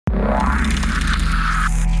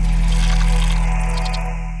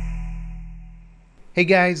Hey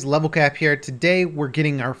guys, Level Cap here. Today we're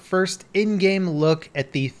getting our first in-game look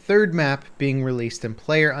at the third map being released in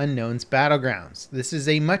PlayerUnknown's Battlegrounds. This is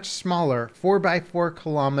a much smaller 4x4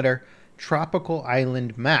 kilometer tropical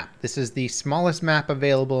island map. This is the smallest map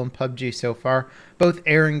available in PUBG so far. Both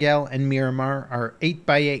Erangel and Miramar are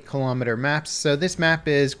 8x8 kilometer maps, so this map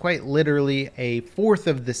is quite literally a fourth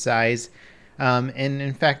of the size. And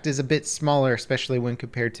in fact is a bit smaller, especially when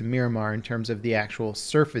compared to Miramar in terms of the actual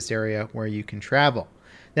surface area where you can travel.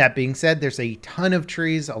 That being said, there's a ton of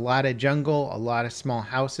trees, a lot of jungle, a lot of small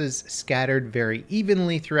houses scattered very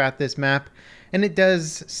evenly throughout this map, and it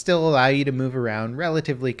does still allow you to move around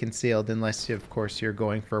relatively concealed unless, of course, you're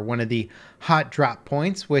going for one of the hot drop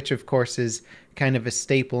points, which, of course, is kind of a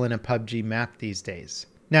staple in a PUBG map these days.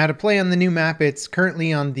 Now, to play on the new map, it's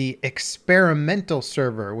currently on the experimental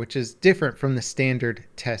server, which is different from the standard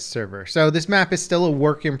test server. So this map is still a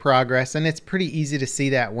work in progress, and it's pretty easy to see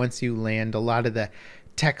that once you land. A lot of the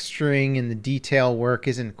texturing and the detail work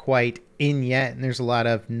isn't quite in yet, and there's a lot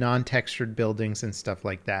of non-textured buildings and stuff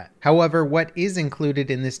like that. However, what is included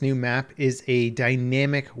in this new map is a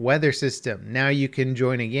dynamic weather system. Now you can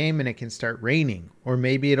join a game and it can start raining, or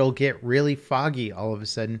maybe it'll get really foggy all of a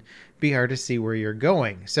sudden, be hard to see where you're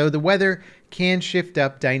going. So the weather can shift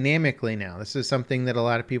up dynamically now. This is something that a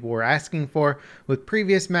lot of people were asking for with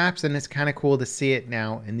previous maps, and it's kind of cool to see it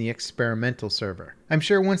now in the experimental server. I'm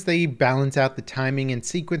sure once they balance out the timing and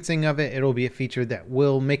sequencing of it, it'll be a feature that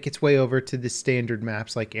will make its way over to the standard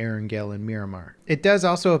maps like Erangel and Miramar. It does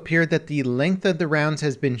also appear that the length of the rounds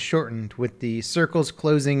has been shortened, with the circles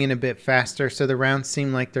closing in a bit faster, so the rounds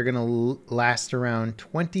seem like they're going to last around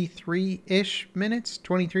 23-ish minutes,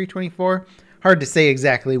 23, 24. Hard to say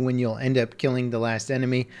exactly when you'll end up killing the last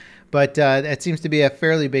enemy, but that seems to be a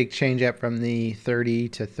fairly big change up from the 30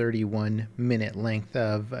 to 31 minute length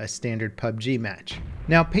of a standard PUBG match.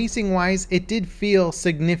 Now, pacing wise, it did feel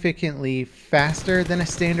significantly faster than a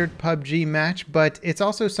standard PUBG match, but it's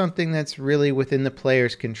also something that's really within the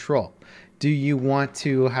player's control. Do you want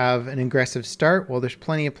to have an aggressive start? Well, there's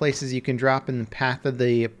plenty of places you can drop in the path of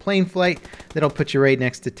the plane flight that'll put you right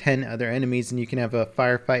next to 10 other enemies, and you can have a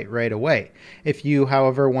firefight right away. If you,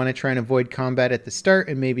 however, want to try and avoid combat at the start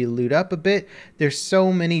and maybe loot up a bit, there's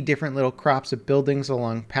so many different little crops of buildings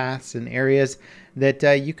along paths and areas that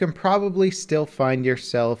you can probably still find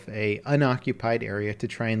yourself a unoccupied area to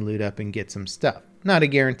try and loot up and get some stuff. Not a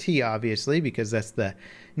guarantee, obviously, because that's the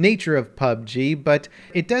nature of PUBG, but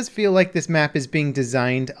it does feel like this map is being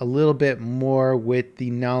designed a little bit more with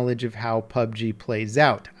the knowledge of how PUBG plays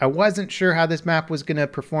out. I wasn't sure how this map was going to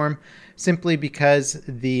perform simply because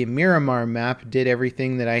the Miramar map did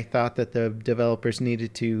everything that I thought that the developers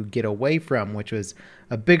needed to get away from, which was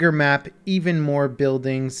a bigger map, even more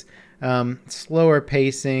buildings, slower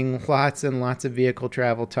pacing, lots and lots of vehicle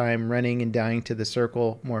travel time, running and dying to the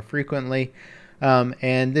circle more frequently.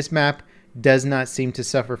 And this map does not seem to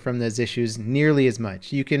suffer from those issues nearly as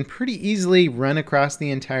much. You can pretty easily run across the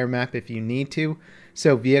entire map if you need to,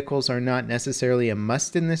 so vehicles are not necessarily a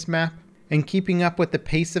must in this map. And keeping up with the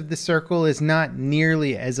pace of the circle is not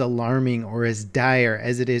nearly as alarming or as dire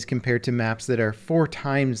as it is compared to maps that are 4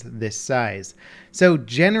 times this size. So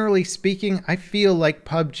generally speaking, I feel like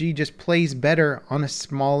PUBG just plays better on a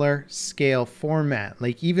smaller scale format.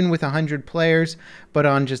 Like even with 100 players, but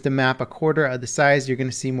on just a map a quarter of the size, you're going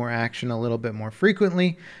to see more action a little bit more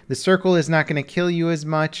frequently. The circle is not going to kill you as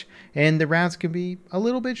much, and the rounds can be a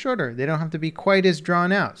little bit shorter. They don't have to be quite as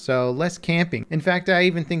drawn out, so less camping. In fact, I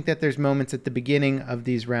even think that there's moments at the beginning of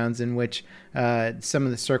these rounds in which some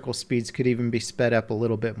of the circle speeds could even be sped up a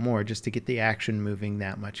little bit more just to get the action moving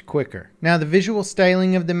that much quicker. Now, the visual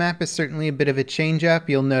styling of the map is certainly a bit of a change up.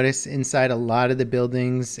 You'll notice inside a lot of the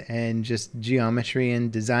buildings and just geometry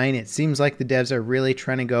and design, it seems like the devs are really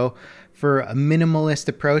trying to go for a minimalist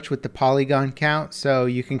approach with the polygon count. So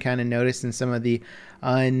you can kind of notice in some of the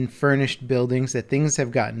unfurnished buildings that things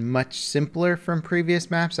have gotten much simpler from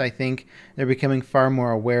previous maps. I think they're becoming far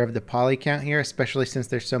more aware of the poly count here, especially since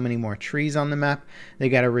there's so many more trees on the map. They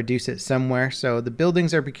got to reduce it somewhere. So the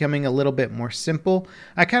buildings are becoming a little bit more simple.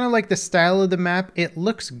 I kind of like the style of the map. It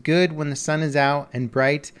looks good when the sun is out and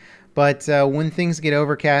bright, but when things get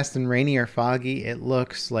overcast and rainy or foggy, it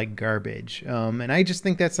looks like garbage. And I just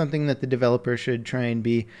think that's something that the developers should try and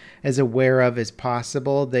be as aware of as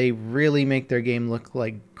possible. They really make their game look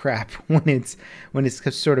like crap when it's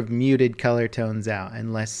sort of muted color tones out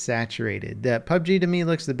and less saturated. The PUBG to me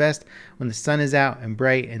looks the best when the sun is out and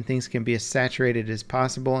bright and things can be as saturated as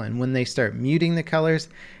possible. And when they start muting the colors,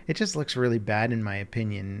 it just looks really bad in my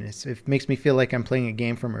opinion. It makes me feel like I'm playing a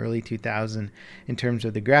game from early 2000 in terms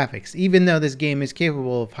of the graphics. Even though this game is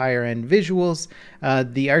capable of higher end visuals,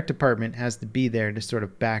 the art department has to be there to sort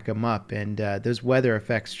of back them up, and those weather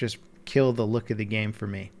effects just kill the look of the game for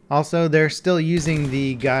me. Also, they're still using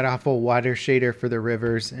the god-awful water shader for the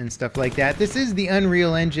rivers and stuff like that. This is the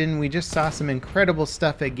Unreal Engine. We just saw some incredible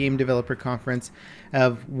stuff at Game Developer Conference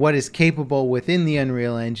of what is capable within the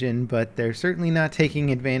Unreal Engine, but they're certainly not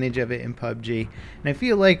taking advantage of it in PUBG. And I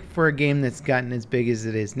feel like for a game that's gotten as big as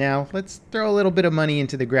it is now, let's throw a little bit of money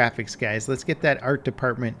into the graphics, guys. Let's get that art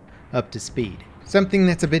department up to speed. Something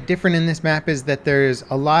that's a bit different in this map is that there's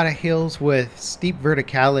a lot of hills with steep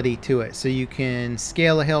verticality to it. So you can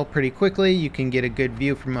scale a hill pretty quickly, you can get a good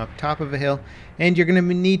view from up top of a hill, and you're going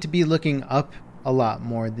to need to be looking up a lot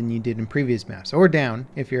more than you did in previous maps, or down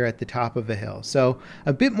if you're at the top of a hill. So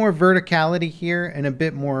a bit more verticality here and a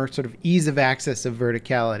bit more sort of ease of access of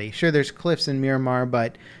verticality. Sure, there's cliffs in Miramar,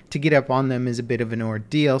 but to get up on them is a bit of an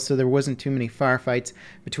ordeal, so there wasn't too many firefights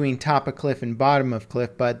between top of cliff and bottom of cliff,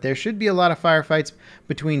 but there should be a lot of firefights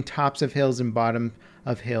between tops of hills and bottom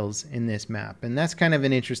of hills in this map, and that's kind of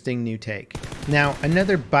an interesting new take. Now,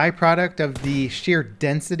 another byproduct of the sheer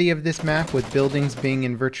density of this map, with buildings being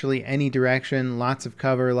in virtually any direction, lots of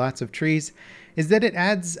cover, lots of trees, is that it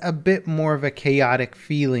adds a bit more of a chaotic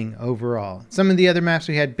feeling overall. Some of the other maps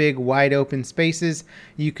we had big wide open spaces.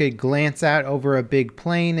 You could glance out over a big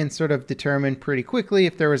plain and sort of determine pretty quickly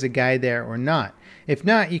if there was a guy there or not. If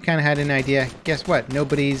not, you kind of had an idea, guess what?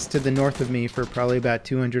 Nobody's to the north of me for probably about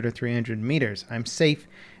 200 or 300 meters. I'm safe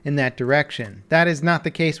in that direction. That is not the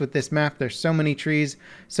case with this map. There's so many trees,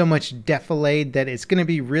 so much defilade that it's going to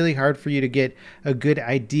be really hard for you to get a good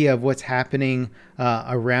idea of what's happening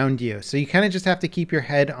around you. So you kind of just have to keep your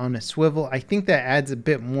head on a swivel. I think that adds a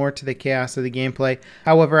bit more to the chaos of the gameplay.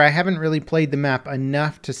 However, I haven't really played the map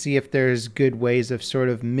enough to see if there's good ways of sort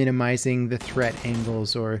of minimizing the threat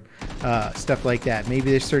angles or stuff like that.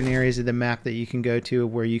 Maybe there's certain areas of the map that you can go to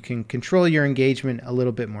where you can control your engagement a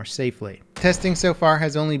little bit more safely. Testing so far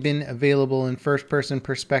has only been available in first-person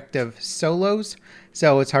perspective solos,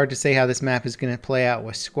 so it's hard to say how this map is going to play out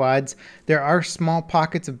with squads. There are small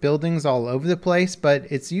pockets of buildings all over the place, but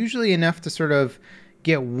it's usually enough to sort of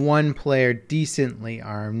get one player decently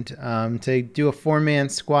armed. To do a four-man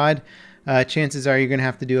squad, chances are you're going to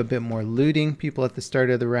have to do a bit more looting. People at the start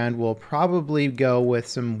of the round will probably go with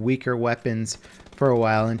some weaker weapons for a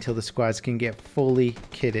while until the squads can get fully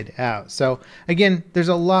kitted out. So again, there's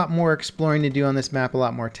a lot more exploring to do on this map, a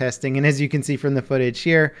lot more testing, and as you can see from the footage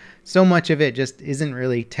here, so much of it just isn't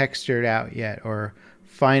really textured out yet or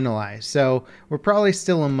finalized. So we're probably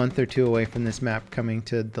still a month or two away from this map coming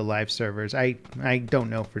to the live servers. I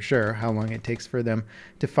don't know for sure how long it takes for them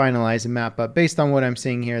to finalize a map, but based on what I'm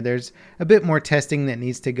seeing here, there's a bit more testing that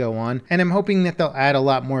needs to go on, and I'm hoping that they'll add a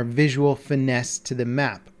lot more visual finesse to the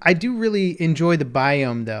map. I do really enjoy the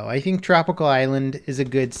biome though. I think Tropical Island is a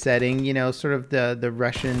good setting. You know, sort of the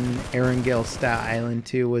Russian Erangel style island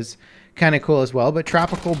too was kind of cool as well, but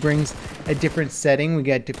Tropical brings a different setting. We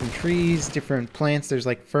got different trees, different plants. There's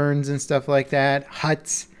like ferns and stuff like that,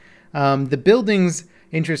 huts. The buildings,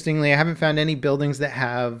 interestingly, I haven't found any buildings that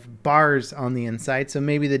have bars on the inside, so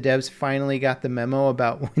maybe the devs finally got the memo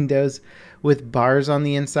about windows with bars on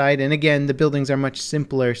the inside. And again, the buildings are much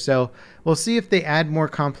simpler, so we'll see if they add more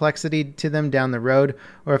complexity to them down the road,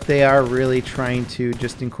 or if they are really trying to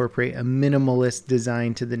just incorporate a minimalist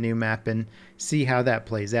design to the new map and see how that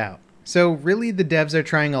plays out. So really the devs are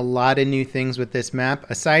trying a lot of new things with this map.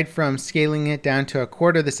 Aside from scaling it down to a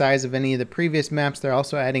quarter the size of any of the previous maps, they're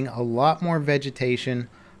also adding a lot more vegetation,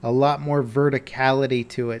 a lot more verticality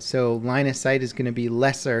to it. So line of sight is going to be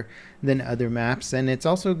lesser than other maps, and it's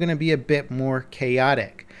also going to be a bit more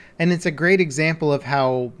chaotic. And it's a great example of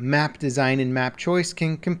how map design and map choice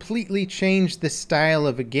can completely change the style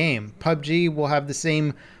of a game. PUBG will have the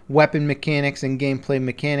same weapon mechanics and gameplay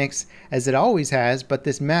mechanics as it always has, but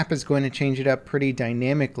this map is going to change it up pretty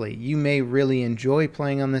dynamically. You may really enjoy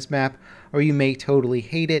playing on this map, or you may totally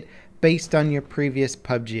hate it based on your previous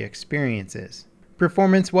PUBG experiences.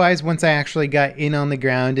 Performance-wise, once I actually got in on the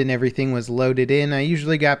ground and everything was loaded in, I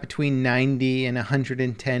usually got between 90 and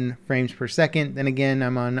 110 frames per second. Then again,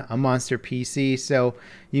 I'm on a monster PC, so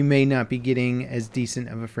you may not be getting as decent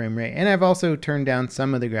of a frame rate. And I've also turned down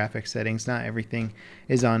some of the graphics settings. Not everything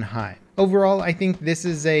is on high. Overall, I think this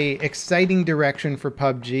is a exciting direction for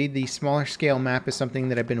PUBG. The smaller scale map is something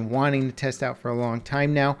that I've been wanting to test out for a long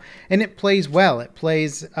time now, and it plays well. It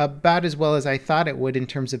plays about as well as I thought it would in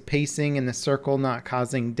terms of pacing and the circle not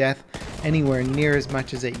causing death anywhere near as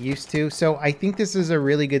much as it used to. So I think this is a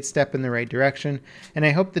really good step in the right direction, and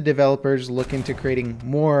I hope the developers look into creating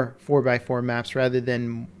more 4x4 maps rather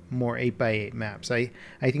than more 8x8 maps. I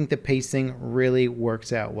think the pacing really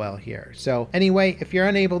works out well here. So anyway, if you're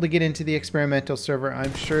unable to get into the experimental server,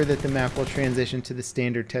 I'm sure that the map will transition to the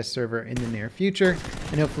standard test server in the near future,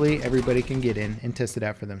 and hopefully everybody can get in and test it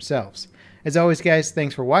out for themselves. As always, guys,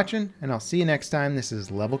 thanks for watching, and I'll see you next time. This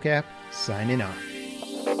is Level Cap, signing off.